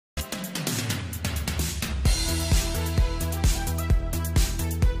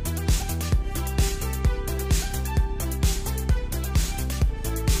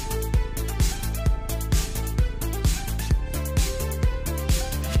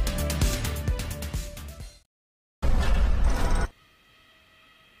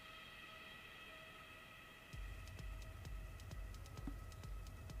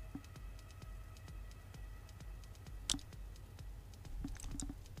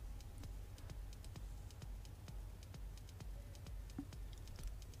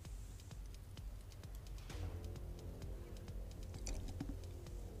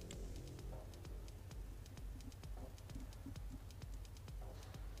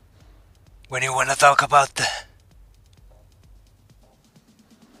When you wanna talk about the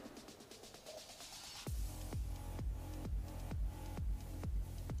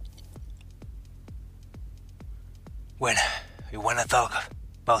when you wanna talk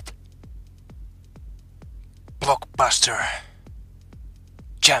about Blockbuster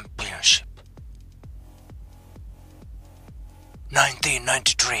Championship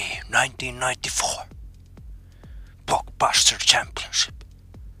 1993-1994 Blockbuster Championship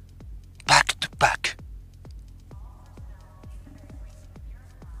back to back.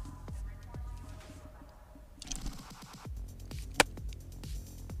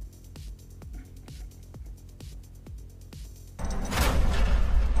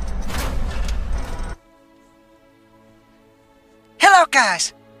 Hello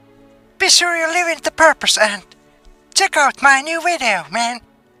guys! Be sure you live in the purpose and check out my new video, man!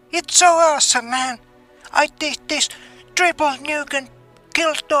 It's so awesome, man! I did this triple nuke and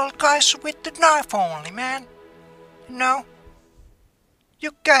killed all guys with the knife only, man! You know?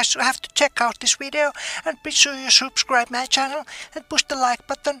 You guys have to check out this video and be sure you subscribe my channel and push the like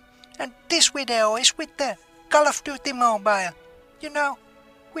button. And this video is with the Call of Duty Mobile. You know,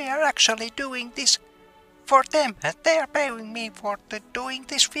 we are actually doing this for them and they are paying me for doing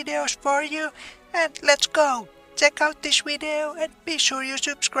these videos for you. And let's go! Check out this video and be sure you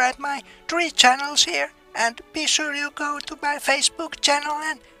subscribe my 3 channels here. And be sure you go to my Facebook channel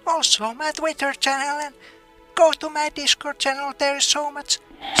and also my Twitter channel and go to my Discord channel. There is so much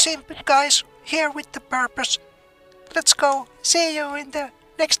simple guys here with the purpose. Let's go. See you in the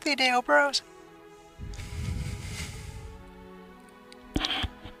next video, bros.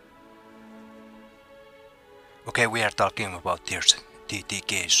 Okay, we are talking about there's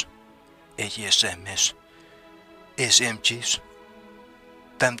TTKs, ASMS, SMGs,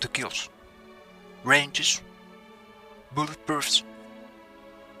 time to kills, ranges, bulletproofs,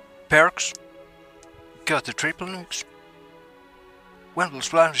 perks, got the triple nukes, 1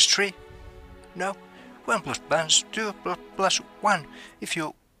 plus 1 is 3, no, 1 plus 1 is 2 plus 1 if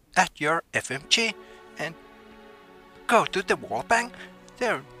you add your FMG and go to the wall bang.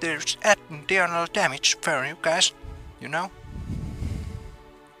 There's additional damage for you guys, you know.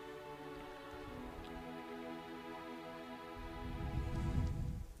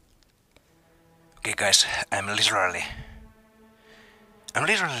 Okay guys, I'm literally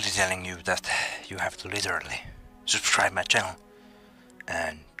telling you that you have to literally subscribe my channel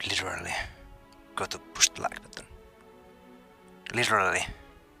and literally go to push the like button. Literally,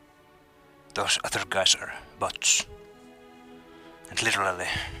 those other guys are bots. And literally,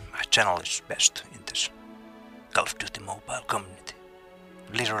 my channel is best in this Call of Duty Mobile community.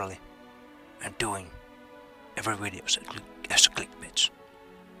 Literally, I'm doing every video as a clickbait.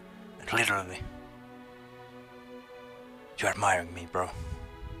 And literally, you're admiring me, bro.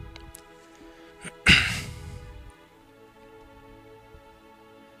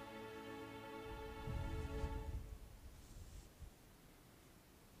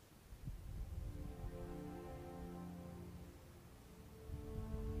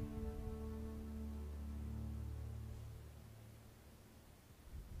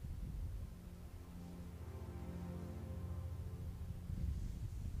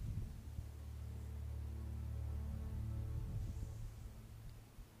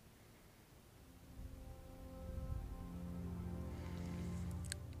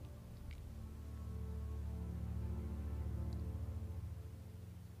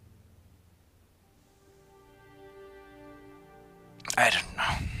 I don't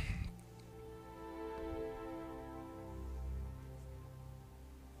know.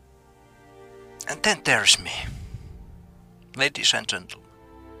 And then there's me, ladies and gentlemen,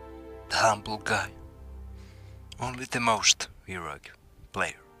 the humble guy, only the most heroic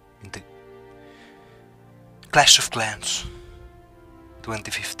player in the Clash of Clans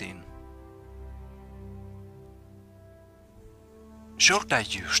 2015. Should I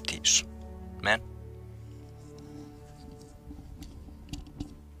use these, man?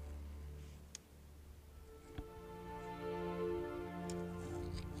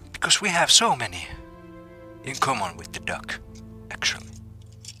 Because we have so many in common with the duck, actually.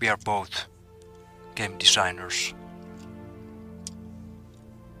 We are both game designers.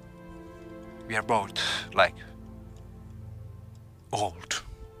 We are both like old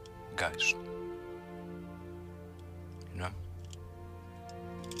guys. You know?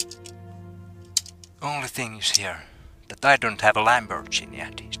 Only thing is here that I don't have a Lamborghini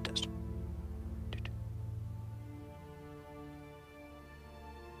and he does.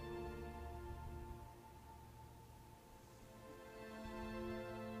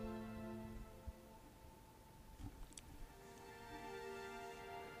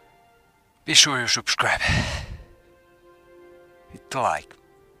 Be sure you subscribe, hit the like,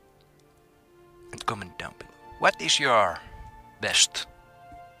 and comment down below. What is your best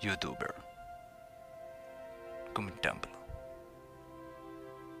YouTuber? Comment down below.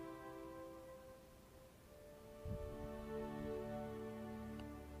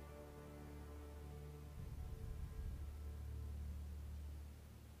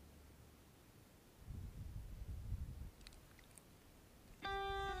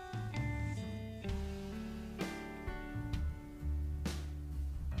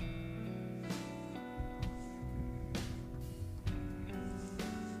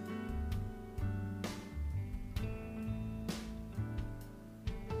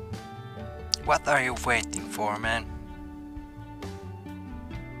 What are you waiting for, man?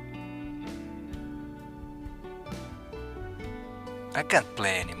 I can't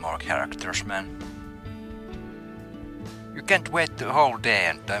play any more characters, man. You can't wait the whole day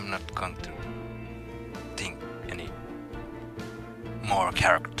and I'm not going to think any more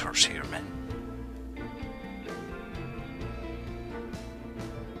characters here, man.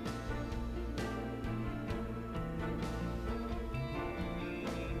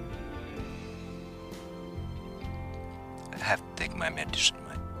 I have to take my medicine.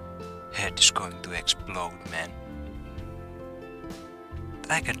 My head is going to explode, man.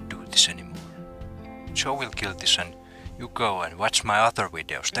 I can't do this anymore. Joe will kill this and you go and watch my other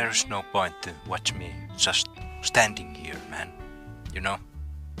videos. There is no point to watch me just standing here, man. You know?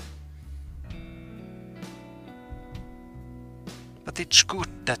 But it's good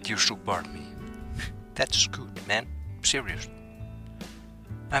that you support me. That's good, man. Seriously.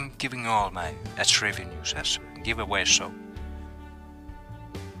 I'm giving all my ads revenues as giveaways, so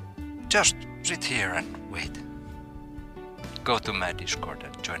just sit here and wait. Go to my Discord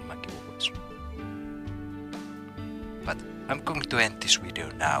and join my giveaways. But I'm going to end this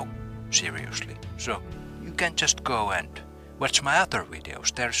video now, seriously. So you can just go and watch my other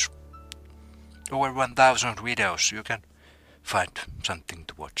videos. There's over 1000 videos. You can find something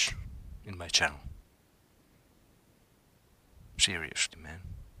to watch in my channel. Seriously, man.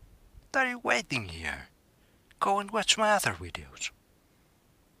 What are you waiting here? Go and watch my other videos.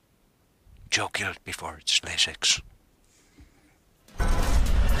 Joe killed before it's less X.